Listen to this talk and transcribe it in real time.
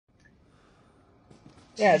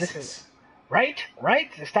Yeah, this is... Right? Right?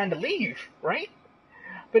 It's time to leave, right?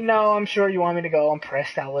 But no, I'm sure you want me to go and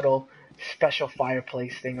press that little special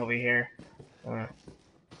fireplace thing over here.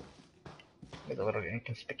 It's a little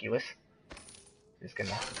inconspicuous. Just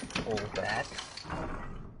gonna pull that.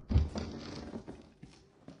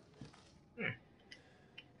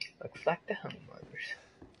 Looks like the homeowners.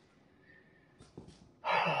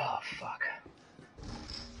 Oh, fuck.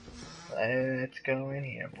 Let's go in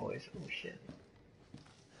here, boys. Oh, shit.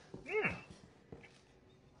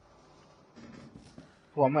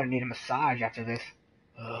 Well, I'm gonna need a massage after this.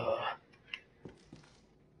 Ugh.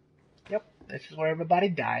 Yep, this is where everybody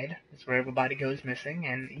died. This is where everybody goes missing.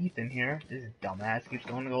 And Ethan here, this dumbass, keeps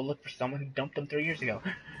going to go look for someone who dumped him 3 years ago.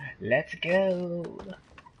 Let's go.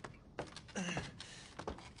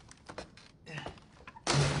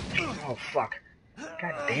 Oh, fuck.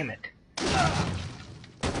 God damn it.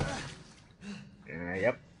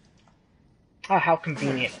 Yep. Oh, how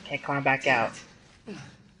convenient. Can't climb back out.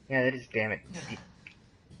 Yeah, that is damn it.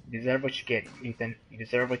 You deserve what you get, Ethan. You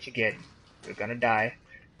deserve what you get. You're gonna die.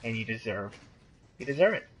 And you deserve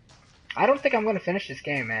it. I don't think I'm gonna finish this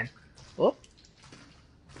game, man. Whoop.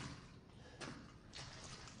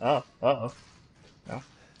 Oh, uh-oh. No.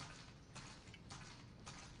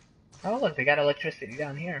 Oh, look, they got electricity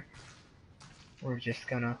down here. We're just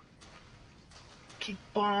gonna keep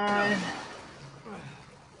on.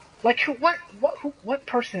 Like, what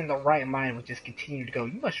person in the right mind would just continue to go,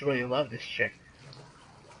 you must really love this chick.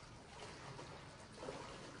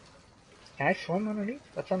 Can I swim underneath?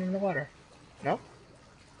 What's under the water? No?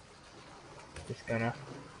 Just gonna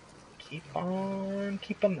keep on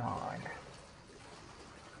keeping on.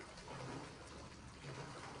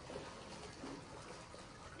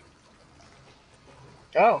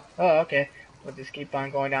 Oh, okay. We'll just keep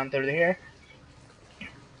on going down through here.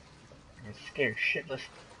 I'm scared shitless.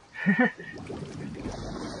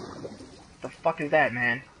 The fuck is that,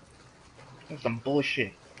 man? That's some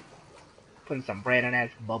bullshit. Putting some bread on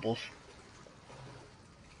that bubbles.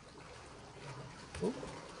 Ooh.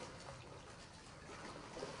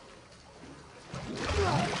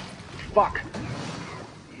 Fuck.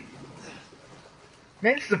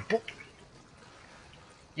 Man, this is a bull.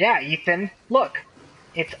 Yeah, Ethan. Look.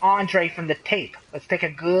 It's Andre from the tape. Let's take a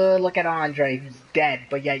good look at Andre, who's dead.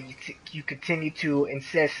 But yeah, you continue to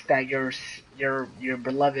insist that your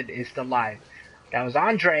beloved is still alive. That was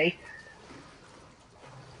Andre.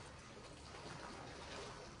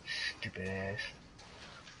 Stupid ass.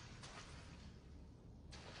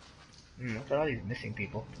 Look at all these missing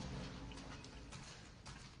people.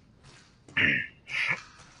 Just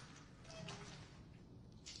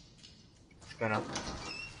gonna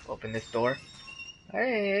open this door.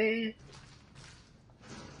 Hey.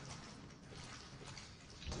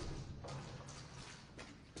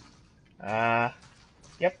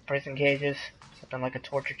 Yep, prison cages. Something like a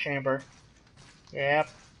torture chamber. Yep.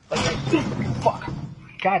 Fuck.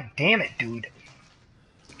 God damn it, dude.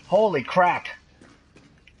 Holy crap.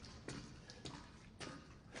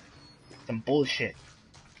 Some bullshit.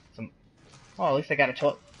 Oh, at least I got a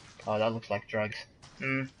toilet. Oh, that looks like drugs.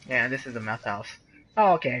 Yeah, this is a meth house.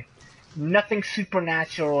 Oh, okay. Nothing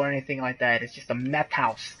supernatural or anything like that. It's just a meth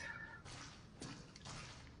house.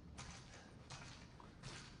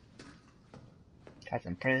 Got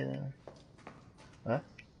some prison. What?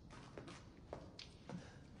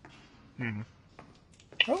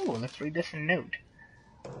 Oh, let's read this note.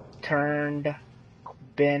 Turned.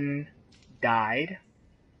 Ben died.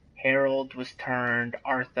 Harold was turned.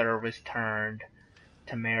 Arthur was turned.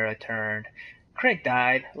 Tamara turned. Craig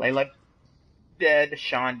died. Layla dead.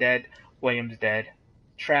 Sean dead. William's dead.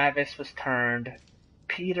 Travis was turned.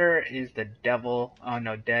 Peter is the devil. Oh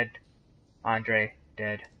no, dead. Andre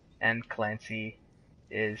dead. And Clancy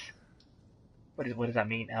is. What does that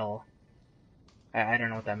mean? L. I don't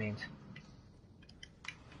know what that means.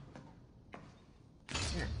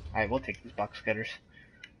 Alright, we'll take these box cutters.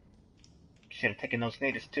 Should have taken those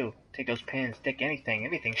natives too. Take those pins. Take anything.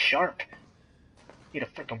 Anything sharp. Need a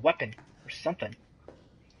freaking weapon or something.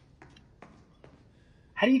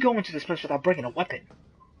 How do you go into this place without bringing a weapon?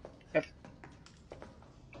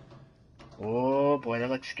 Oh boy,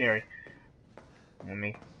 that looks scary. Let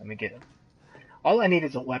me get it. All I need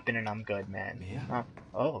is a weapon and I'm good, man. Yeah.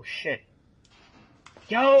 Oh shit.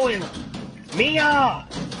 Yo, Mia!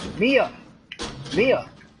 Mia! Mia!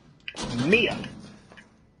 Mia!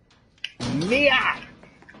 Mia!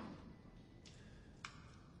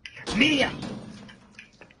 Mia!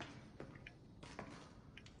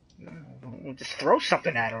 Just throw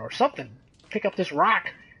something at her or something. Pick up this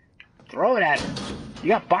rock. Throw it at her. You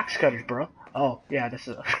got box cutters, bro. Oh, yeah, this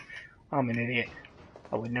is I'm an idiot.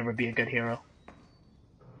 I would never be a good hero.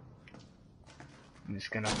 I'm just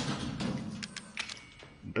gonna...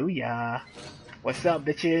 Booyah. What's up,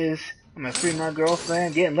 bitches? I'm gonna free my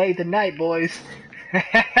girlfriend. Getting laid tonight, boys.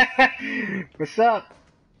 What's up?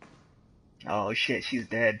 Oh shit, she's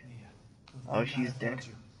dead. Mia, Oh, thank God I she's dead. found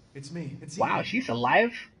you. It's me. It's Wow, Ethan. she's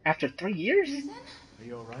alive after 3 years? Ethan? Are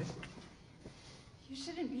you alright? You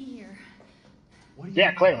shouldn't be here. What do you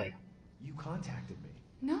Yeah, mean? clearly. You contacted me.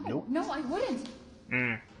 No, Nope. no, I wouldn't.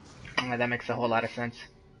 That makes a whole lot of sense.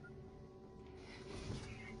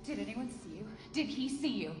 Did anyone see you? Did he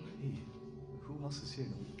see you? Hey, who else is here?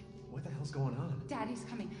 What the hell's going on? Daddy's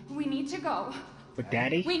coming. We need to go. With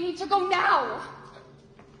Daddy? We need to go now!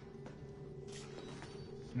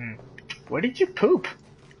 Where did you poop?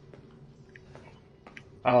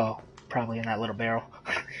 Oh, probably in that little barrel.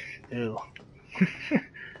 Ew.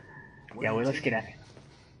 Yeah, well, let's get at it.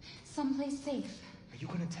 Someplace safe. Are you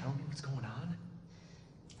gonna tell me what's going on?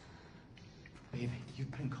 Baby,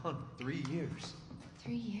 you've been gone for 3 years.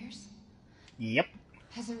 3 years? Yep.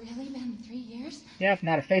 Has it really been 3 years? Yeah,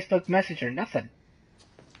 not a Facebook message or nothing.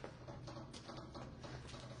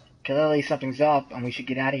 Clearly something's up, and we should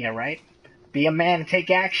get out of here, right? Be a man and take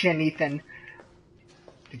action, Ethan.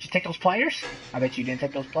 Did you take those pliers? I bet you didn't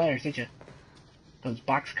take those pliers, did you? Those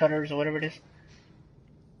box cutters or whatever it is?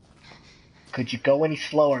 Could you go any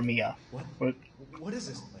slower, Mia? What is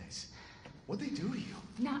this place? What'd they do to you?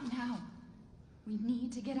 Not now. We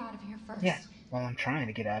need to get out of here first. Yeah, well, I'm trying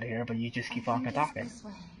to get out of here, but you just keep I on think talking. it's this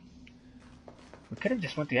way. We could have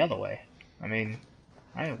just went the other way. I mean,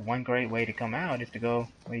 one great way to come out is to go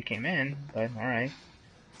where you came in, but alright.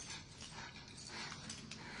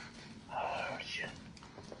 Oh, shit.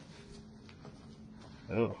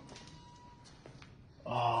 Ooh.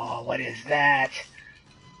 Oh, what is that?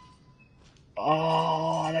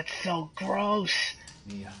 Oh, that's so gross.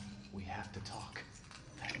 Mia, we have to talk.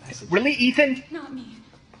 That message. Really, Ethan? Not me.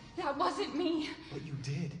 That wasn't me. But you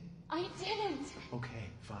did. I didn't. Okay,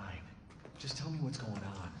 fine. Just tell me what's going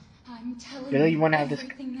on. I'm telling Really, you you wanna have this-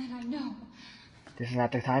 everything that I know. This is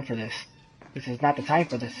not the time for this. This is not the time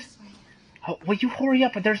for this. This way. Oh, will you hurry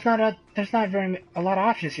up? But there's not a lot of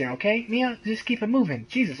options here, okay? Mia, just keep it moving.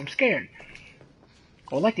 Jesus, I'm scared.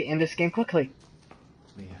 I would like to end this game quickly.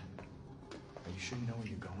 Mia, are you sure you know where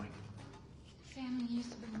you're going? Family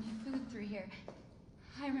used to bring me food through here.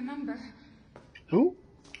 I remember. Who?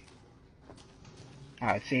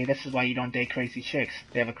 Alright, see, this is why you don't date crazy chicks.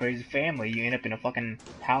 They have a crazy family. You end up in a fucking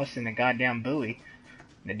house in a goddamn buoy.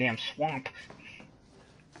 In a damn swamp.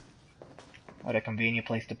 What a convenient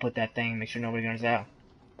place to put that thing. Make sure nobody runs out.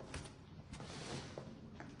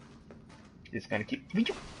 Just gonna keep...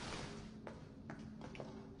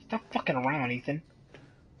 Stop fucking around, Ethan.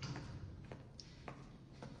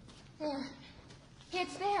 There.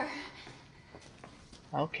 It's there.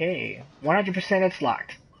 Okay. 100% it's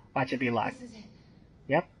locked. Watch it be locked. This is it.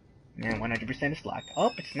 Yep. And 100% it's locked.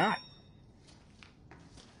 Oh, it's not.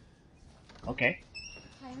 Okay.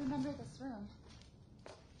 I remember this room.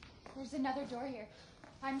 There's another door here.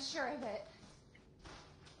 I'm sure of it.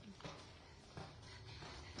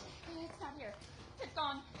 It's not here. It's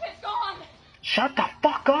gone. It's gone! Shut the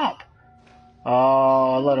fuck up!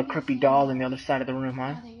 Oh, a little creepy doll on the other side of the room,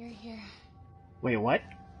 huh? Now that you're here, Wait, what?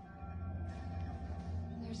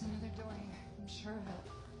 there's another door here. I'm sure of it.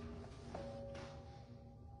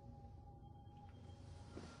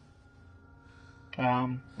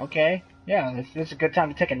 Okay. Yeah, this is a good time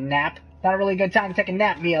to take a nap. Not a really good time to take a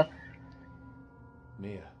nap, Mia.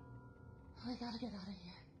 Mia, I gotta get out of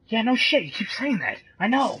here. Yeah, no shit, you keep saying that. I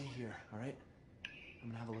know. stay here, alright? I'm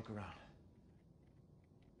gonna have a look around.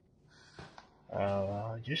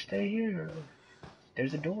 Just stay here.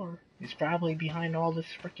 There's a door. It's probably behind all this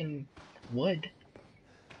freaking wood.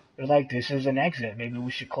 They're like, this is an exit. Maybe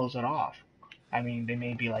we should close it off. I mean, they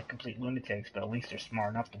may be like complete lunatics, but at least they're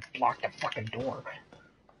smart enough to block the fucking door.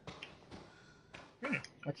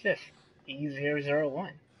 What's this?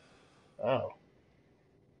 E001. Oh.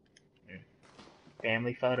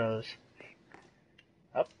 Family photos.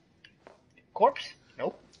 Up. Corpse?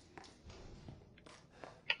 Nope.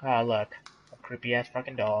 Ah, look. A creepy ass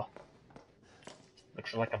fucking doll.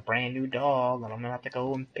 Looks like a brand new doll that I'm gonna have to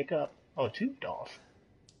go and pick up. Oh, 2 dolls.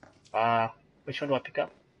 Which one do I pick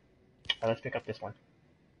up? Let's pick up this one.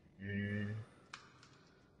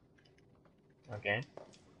 Okay.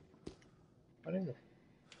 What is it?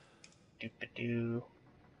 Doop-a-doo.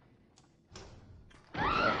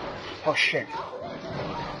 Oh shit.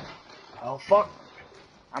 Oh fuck.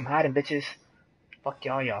 I'm hiding, bitches. Fuck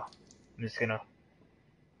y'all. I'm just gonna...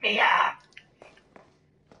 Mia!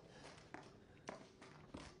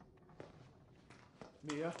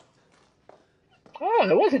 Mia? Oh,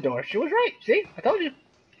 there was a door. She was right. See? I told you.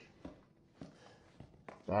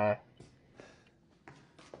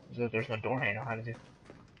 There's no door handle. How does it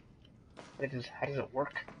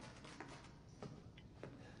work?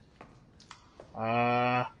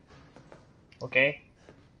 Okay.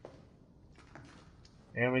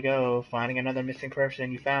 There we go. Finding another missing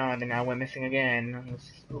person you found, and now went missing again.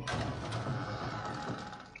 Oof.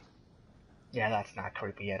 Yeah, that's not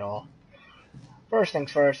creepy at all. First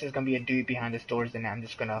things first, there's gonna be a dude behind this doors, and I'm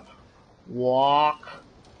just gonna walk.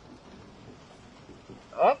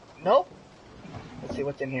 Oh, nope. Let's see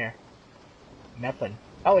what's in here. Nothing.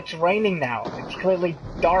 Oh, it's raining now. It's clearly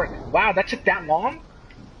dark. Wow, that took that long?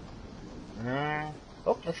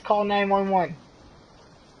 Oh, let's call 911.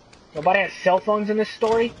 Nobody has cell phones in this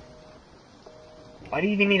story? Why do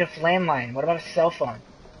you even need a landline? What about a cell phone?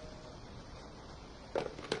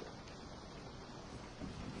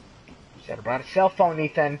 Should have brought a cell phone,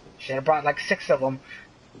 Ethan. Should have brought like 6 of them.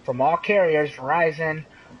 From all carriers, Verizon,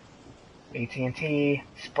 AT&T,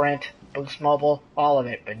 Sprint, Boost Mobile, all of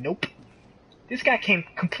it. But nope. This guy came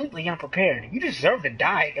completely unprepared. You deserve to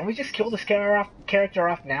die. Can we just kill this character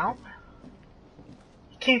off now?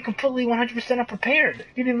 He came completely 100% unprepared.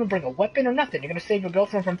 You didn't even bring a weapon or nothing. You're gonna save your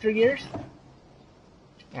girlfriend from 3 years?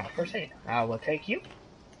 Oh, first aid. I will take you.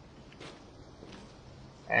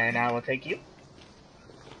 And I will take you.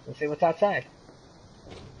 Let's see what's outside.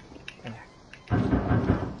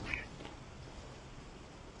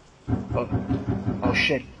 Oh, oh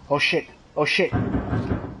shit. Oh shit. Oh shit.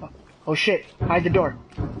 Oh shit. Hide the door.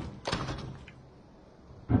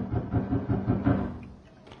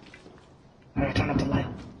 I gotta turn up the light.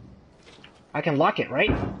 I can lock it,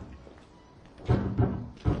 right?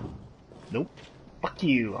 Nope. Fuck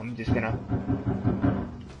you. I'm just gonna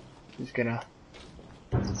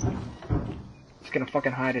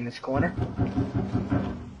fucking hide in this corner.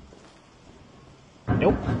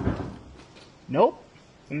 Nope. Nope.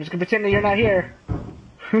 I'm just gonna pretend that you're not here.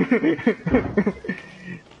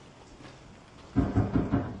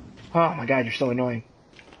 Oh my god, you're so annoying.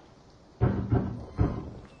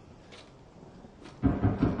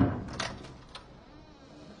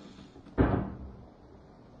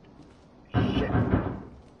 Shit.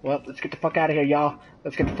 Well, let's get the fuck out of here, y'all.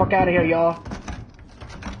 Let's get the fuck out of here, y'all.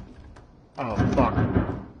 Oh, fuck.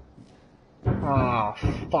 Oh,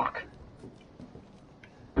 fuck.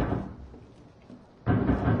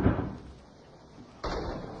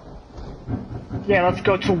 Yeah, let's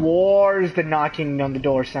go towards the knocking on the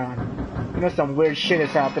door sound. You know some weird shit is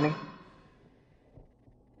happening.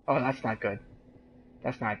 Oh, that's not good.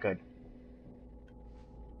 That's not good.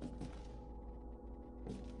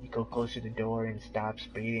 You go closer to the door and stop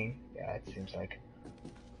speeding. Yeah, it seems like...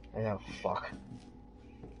 Oh, fuck.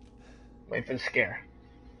 Waiting for the scare.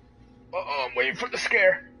 Uh-oh, I'm waiting for the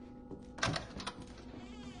scare.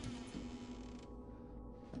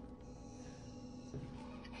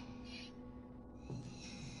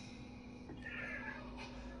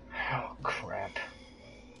 Oh, crap.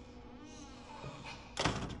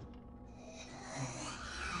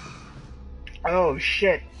 Oh,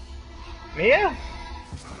 shit. Mia?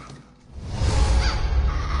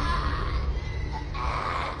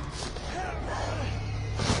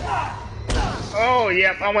 Oh,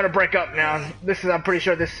 yep, I want to break up now. I'm pretty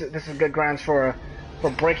sure this is good grounds for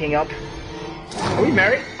breaking up. Are we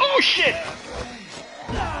married? Oh, shit!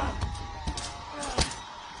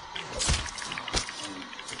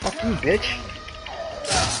 Fuck you, bitch.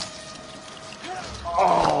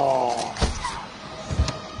 Oh.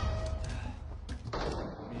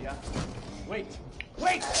 Mia, wait!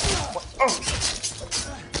 Wait! Oh.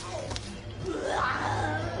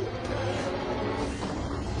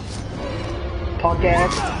 Punk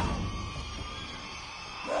ass.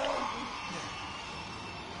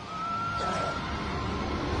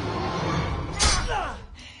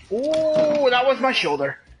 Ooh, that was my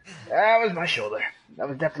shoulder. That was my shoulder. That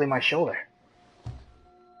was definitely my shoulder.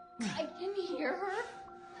 I can hear her.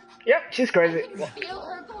 Yep, she's crazy. I can feel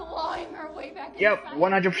her clawing her way back Yep,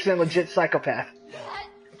 inside. 100% legit psychopath. Get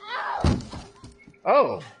out!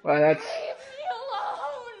 Oh, well that's... Leave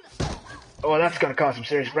me alone! Oh, that's gonna cause some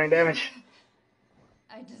serious brain damage.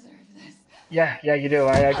 I deserve this. Yeah, you do.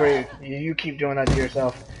 I agree. You keep doing that to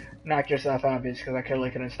yourself. Knock yourself out, bitch, because I clearly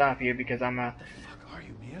couldn't stop you because I'm Fuck are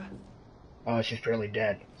you, Mia? Oh, she's barely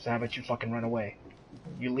dead. So how about you fucking run away?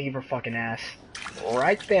 You leave her fucking ass.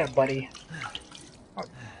 Right there, buddy. What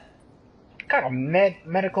kind of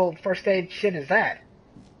medical first aid shit is that?